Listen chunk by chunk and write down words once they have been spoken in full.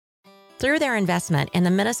Through their investment in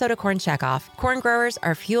the Minnesota Corn Checkoff, corn growers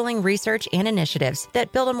are fueling research and initiatives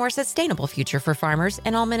that build a more sustainable future for farmers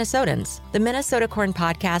and all Minnesotans. The Minnesota Corn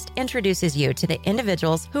Podcast introduces you to the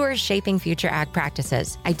individuals who are shaping future ag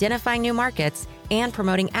practices, identifying new markets, and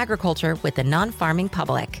promoting agriculture with the non-farming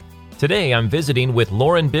public. Today, I'm visiting with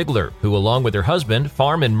Lauren Biegler, who, along with her husband,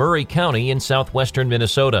 farm in Murray County in southwestern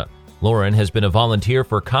Minnesota. Lauren has been a volunteer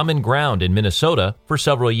for CommonGround in Minnesota for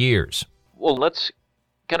several years. Well, let's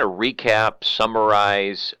kind of recap,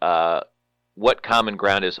 summarize what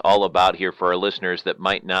CommonGround is all about here for our listeners that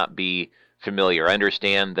might not be familiar. I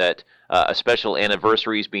understand that a special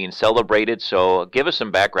anniversary is being celebrated, so give us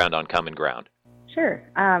some background on CommonGround. Sure.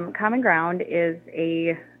 CommonGround is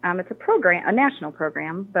it's a program, a national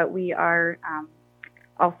program, but we are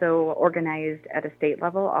also organized at a state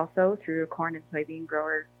level, also through corn and soybean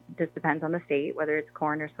growers. Just depends on the state, whether it's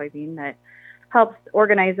corn or soybean that helps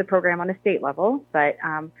organize the program on a state level. But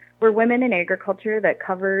we're women in agriculture that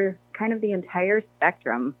cover kind of the entire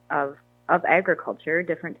spectrum of agriculture,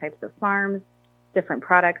 different types of farms, different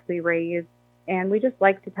products we raise. And we just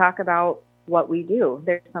like to talk about what we do.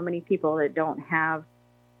 There's so many people that don't have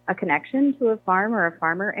a connection to a farm or a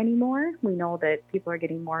farmer anymore. We know that people are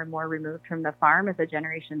getting more and more removed from the farm as the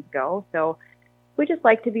generations go. So we just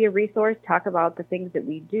like to be a resource, talk about the things that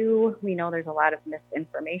we do. We know there's a lot of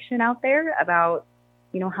misinformation out there about,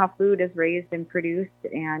 how food is raised and produced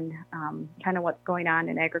and kind of what's going on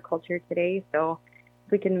in agriculture today. So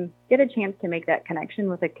if we can get a chance to make that connection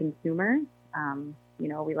with a consumer,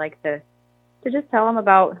 we like to just tell them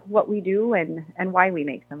about what we do and why we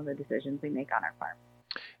make some of the decisions we make on our farm.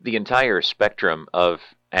 The entire spectrum of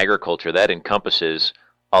agriculture, that encompasses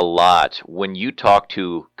a lot. When you talk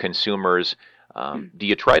to consumers, do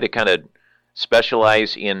you try to kind of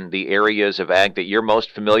specialize in the areas of ag that you're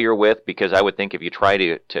most familiar with? Because I would think if you try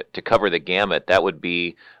to cover the gamut, that would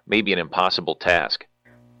be maybe an impossible task.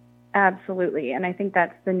 Absolutely. And I think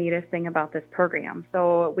that's the neatest thing about this program.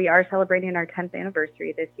 So we are celebrating our 10th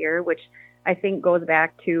anniversary this year, which I think goes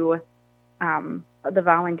back to the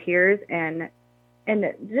volunteers and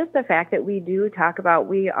just the fact that we do talk about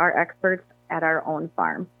we are experts at our own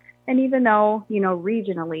farm. And even though,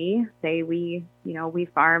 regionally, say we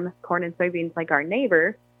farm corn and soybeans like our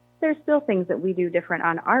neighbor, there's still things that we do different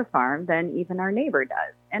on our farm than even our neighbor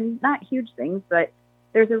does. And not huge things, but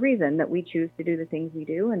there's a reason that we choose to do the things we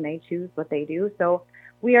do and they choose what they do. So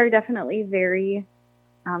we are definitely very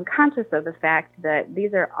conscious of the fact that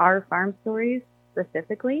these are our farm stories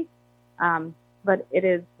specifically. But it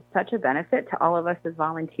is such a benefit to all of us as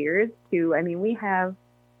volunteers we have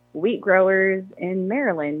wheat growers in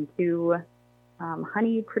Maryland to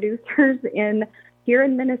honey producers here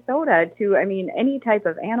in Minnesota to, any type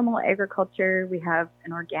of animal agriculture. We have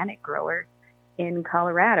an organic grower in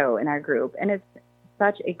Colorado in our group. And it's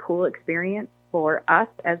such a cool experience for us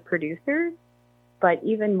as producers, but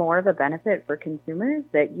even more of a benefit for consumers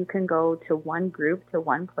that you can go to one group, to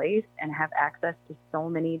one place and have access to so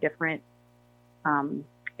many different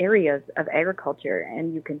areas of agriculture,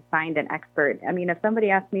 and you can find an expert. If somebody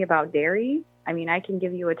asks me about dairy, I can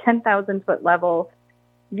give you a 10,000 foot level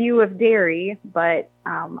view of dairy, but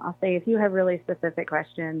I'll say if you have really specific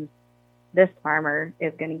questions, this farmer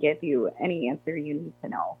is going to give you any answer you need to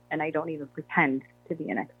know. And I don't even pretend to be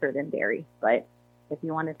an expert in dairy, but if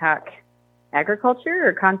you want to talk agriculture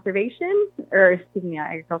or conservation,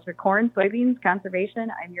 agriculture, corn, soybeans,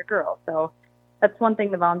 conservation, I'm your girl. So that's one thing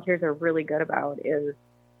the volunteers are really good about is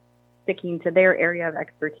sticking to their area of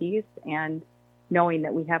expertise and knowing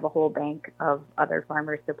that we have a whole bank of other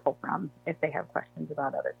farmers to pull from if they have questions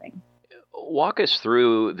about other things. Walk us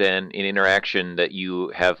through then an interaction that you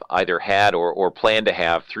have either had or plan to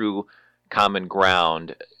have through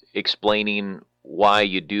CommonGround, explaining why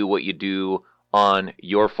you do what you do on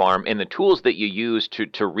your farm and the tools that you use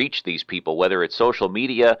to reach these people, whether it's social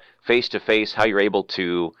media, face-to-face, how you're able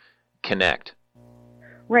to connect.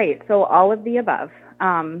 Right. So all of the above.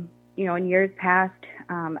 In years past,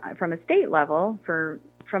 from a state level,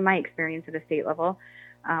 from my experience at a state level,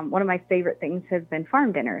 one of my favorite things has been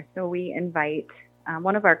farm dinners. So we invite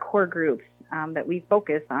one of our core groups that we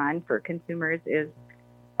focus on for consumers is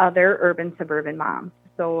other urban suburban moms.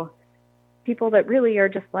 So people that really are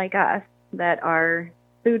just like us, that are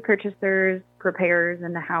food purchasers, preparers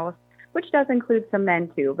in the house, which does include some men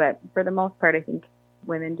too, but for the most part, I think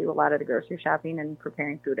women do a lot of the grocery shopping and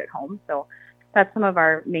preparing food at home. So that's some of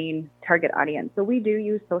our main target audience. So we do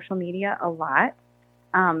use social media a lot,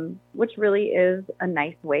 which really is a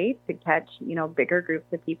nice way to catch, bigger groups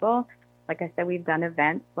of people. Like I said, we've done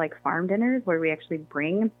events like farm dinners where we actually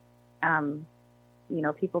bring,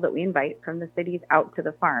 people that we invite from the cities out to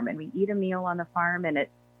the farm and we eat a meal on the farm, and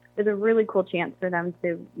it's it's a really cool chance for them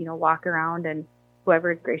to, walk around, and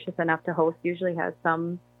whoever is gracious enough to host usually has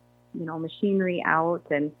some, machinery out.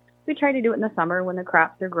 And we try to do it in the summer when the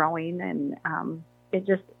crops are growing, and it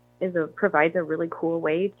just provides a really cool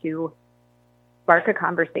way to spark a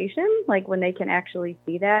conversation, like when they can actually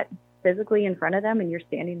see that physically in front of them and you're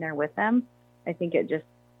standing there with them. I think it just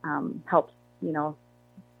helps,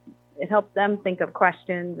 it helps them think of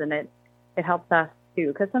questions, and it helps us too,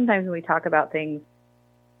 because sometimes when we talk about things,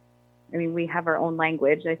 I mean, we have our own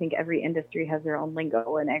language. I think every industry has their own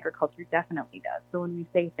lingo, and agriculture definitely does. So when we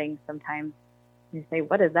say things, sometimes you say,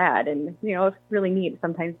 what is that? And, it's really neat.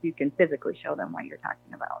 Sometimes you can physically show them what you're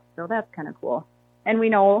talking about. So that's kind of cool. And we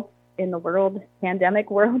know in the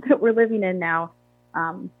pandemic world that we're living in now,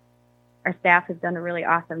 our staff has done a really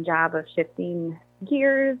awesome job of shifting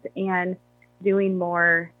gears and doing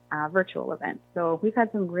more virtual events. So we've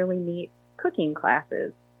had some really neat cooking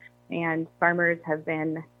classes, and farmers have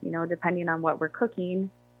been, depending on what we're cooking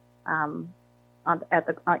in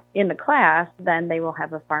the class, then they will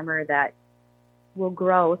have a farmer that will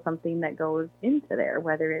grow something that goes into there,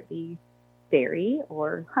 whether it be dairy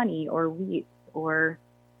or honey or wheat or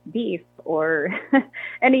beef or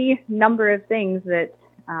any number of things that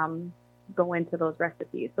go into those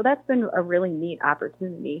recipes. So that's been a really neat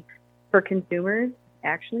opportunity for consumers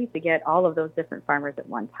actually to get all of those different farmers at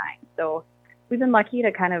one time. So we've been lucky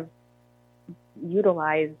to kind of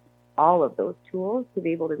utilize all of those tools to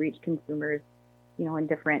be able to reach consumers, in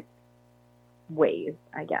different ways,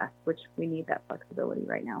 I guess, which we need that flexibility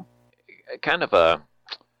right now. Kind of a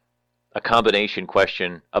combination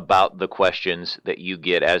question about the questions that you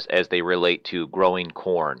get as they relate to growing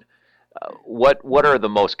corn. What are the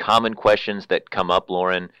most common questions that come up,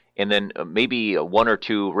 Lauren? And then maybe one or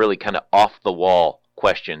two really kind of off the wall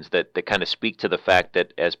questions that kind of speak to the fact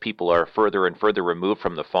that as people are further and further removed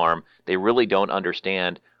from the farm, they really don't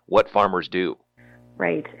understand what farmers do.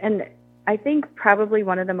 Right. And I think probably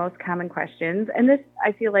one of the most common questions, and this,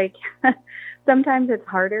 I feel like sometimes it's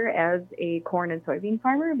harder as a corn and soybean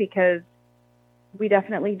farmer because we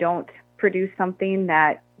definitely don't produce something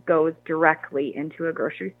that goes directly into a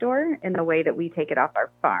grocery store in the way that we take it off our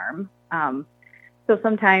farm. So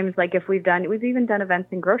sometimes, like if we've even done events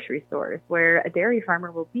in grocery stores where a dairy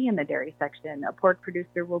farmer will be in the dairy section, a pork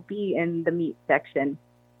producer will be in the meat section.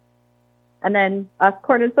 And then us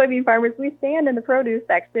corn and soybean farmers, we stand in the produce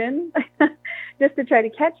section just to try to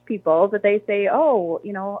catch people. But they say, oh,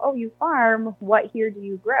 you farm, what here do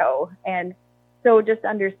you grow? And so just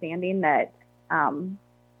understanding that,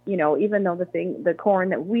 even though the corn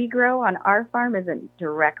that we grow on our farm isn't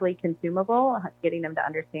directly consumable, getting them to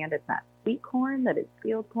understand it's not sweet corn, that it's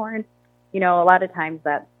field corn. A lot of times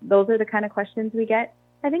those are the kind of questions we get.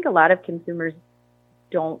 I think a lot of consumers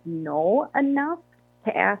don't know enough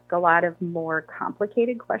to ask a lot of more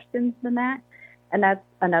complicated questions than that. And that's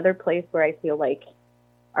another place where I feel like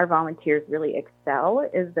our volunteers really excel,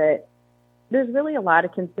 is that there's really a lot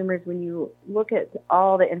of consumers when you look at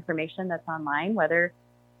all the information that's online, whether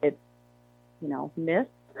it's, myths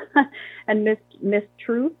and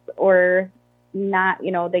mistruths or not,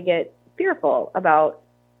 they get fearful about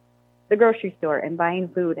the grocery store and buying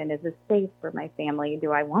food. And is this safe for my family?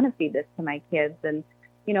 Do I want to feed this to my kids? And,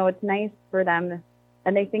 it's nice for them.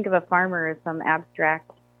 And they think of a farmer as some abstract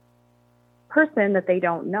person that they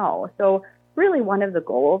don't know. So really one of the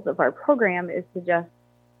goals of our program is to just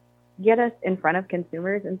get us in front of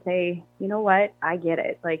consumers and say, you know what, I get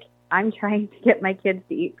it. Like, I'm trying to get my kids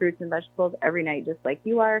to eat fruits and vegetables every night, just like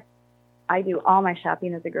you are. I do all my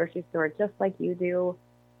shopping at the grocery store, just like you do.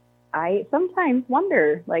 I sometimes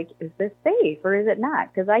wonder, like, is this safe or is it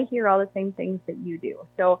not? Because I hear all the same things that you do.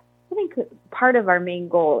 So I think part of our main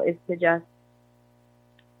goal is to just,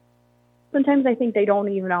 sometimes I think they don't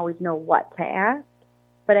even always know what to ask.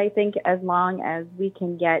 But I think as long as we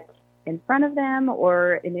can get in front of them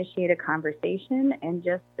or initiate a conversation and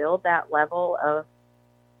just build that level of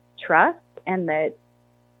trust and that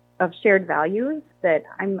of shared values, that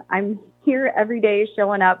I'm here every day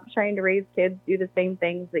showing up, trying to raise kids, do the same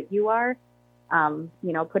things that you are,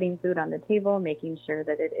 putting food on the table, making sure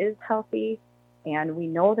that it is healthy and we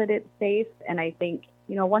know that it's safe. And I think,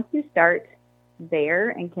 once you start there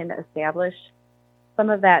and can establish some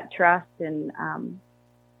of that trust and,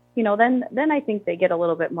 then I think they get a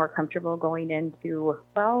little bit more comfortable going into,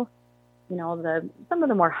 some of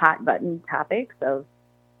the more hot button topics of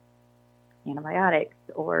antibiotics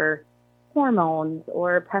or hormones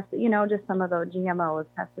or just some of the GMOs,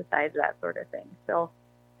 pesticides, that sort of thing. So,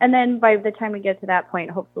 and then by the time we get to that point,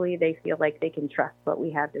 hopefully they feel like they can trust what we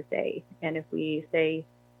have to say. And if we say,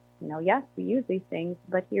 yes, we use these things,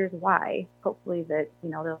 but here's why, hopefully that,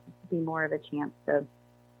 there'll be more of a chance to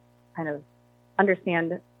kind of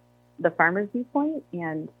understand the farmer's viewpoint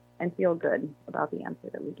and feel good about the answer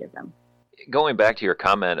that we give them. Going back to your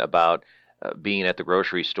comment about being at the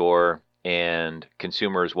grocery store and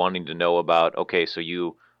consumers wanting to know about, okay, so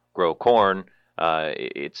you grow corn,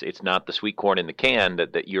 it's not the sweet corn in the can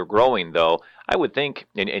that you're growing, though. I would think,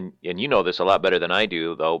 and you know this a lot better than I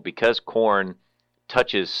do, though, because corn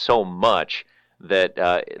touches so much that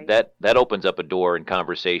that opens up a door in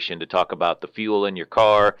conversation to talk about the fuel in your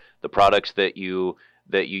car, the products that you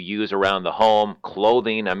use around the home,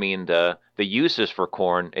 clothing. I mean, the uses for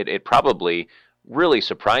corn, it probably really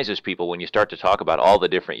surprises people when you start to talk about all the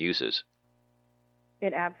different uses.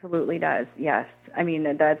 It absolutely does, yes. I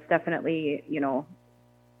mean, that's definitely,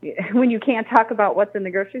 when you can't talk about what's in the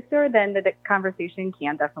grocery store, then the conversation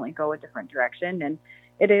can definitely go a different direction. And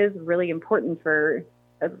it is really important for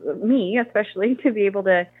me, especially, to be able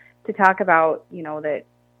to talk about, that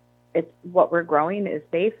it's what we're growing is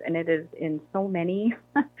safe, and it is in so many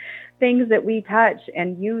things that we touch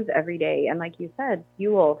and use every day. And like you said,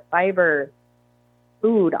 fuel, fiber,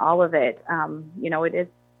 food, all of it.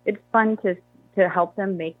 It's fun to help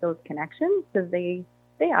them make those connections, because they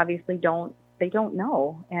obviously don't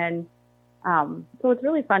know. And so it's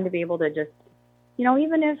really fun to be able to just,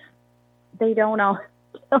 even if they don't know,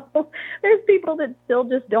 there's people that still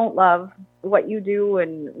just don't love what you do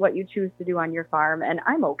and what you choose to do on your farm. And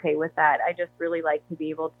I'm okay with that. I just really like to be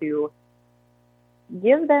able to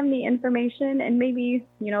give them the information, and maybe,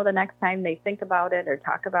 the next time they think about it or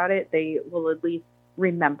talk about it, they will at least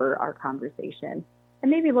remember our conversation and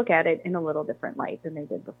maybe look at it in a little different light than they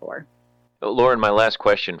did before. Lauren, my last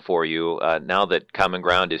question for you, now that Common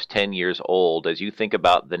Ground is 10 years old, as you think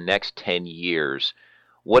about the next 10 years,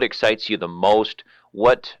 what excites you the most?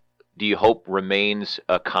 What do you hope remains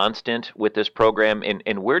a constant with this program?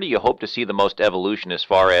 And where do you hope to see the most evolution as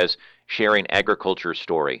far as sharing agriculture's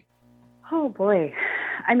story? Oh, boy.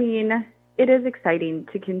 I mean, it is exciting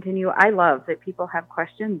to continue. I love that people have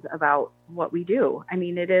questions about what we do. I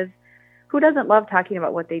mean, it is, who doesn't love talking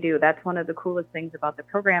about what they do? That's one of the coolest things about the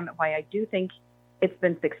program, why I do think it's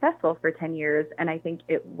been successful for 10 years, and I think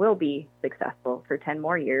it will be successful for 10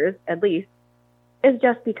 more years, at least, is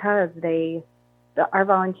just because our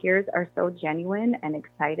volunteers are so genuine and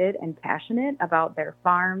excited and passionate about their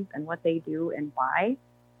farms and what they do and why.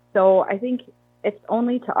 So I think it's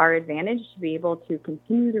only to our advantage to be able to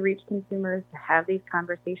continue to reach consumers, to have these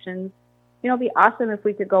conversations. It'd be awesome if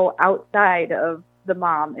we could go outside of the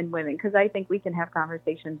mom and women, because I think we can have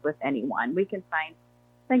conversations with anyone. I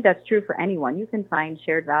think that's true for anyone. You can find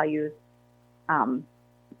shared values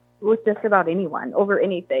with just about anyone over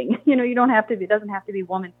anything. You don't have to be, it doesn't have to be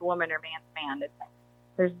woman to woman or man to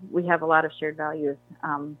man. We have a lot of shared values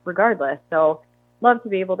regardless. So love to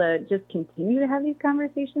be able to just continue to have these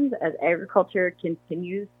conversations as agriculture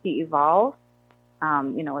continues to evolve.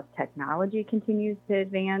 As technology continues to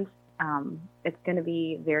advance, it's going to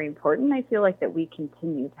be very important. I feel like that we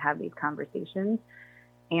continue to have these conversations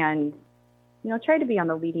and, try to be on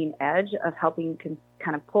the leading edge of helping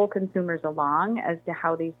kind of pull consumers along as to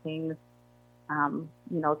how these things,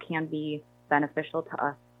 can be beneficial to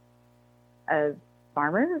us as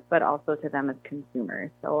farmers, but also to them as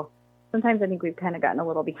consumers. So sometimes I think we've kind of gotten a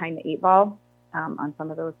little behind the 8 ball on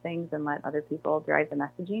some of those things and let other people drive the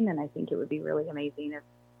messaging. And I think it would be really amazing if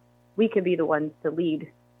we could be the ones to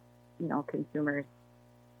lead, consumers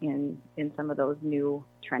in some of those new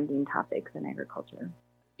trending topics in agriculture.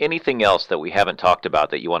 Anything else that we haven't talked about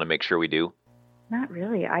that you want to make sure we do? Not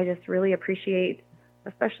really. I just really appreciate,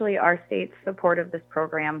 especially our state's support of this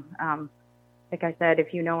program. Like I said,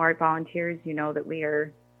 if you know our volunteers, you know that we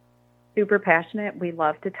are super passionate. We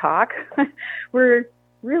love to talk. We're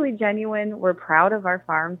really genuine. We're proud of our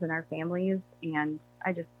farms and our families. And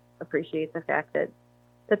I just appreciate the fact that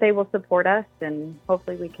they will support us, and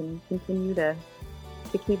hopefully we can continue to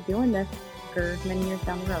keep doing this for many years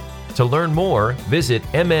down the road. To learn more, visit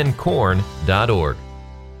mncorn.org.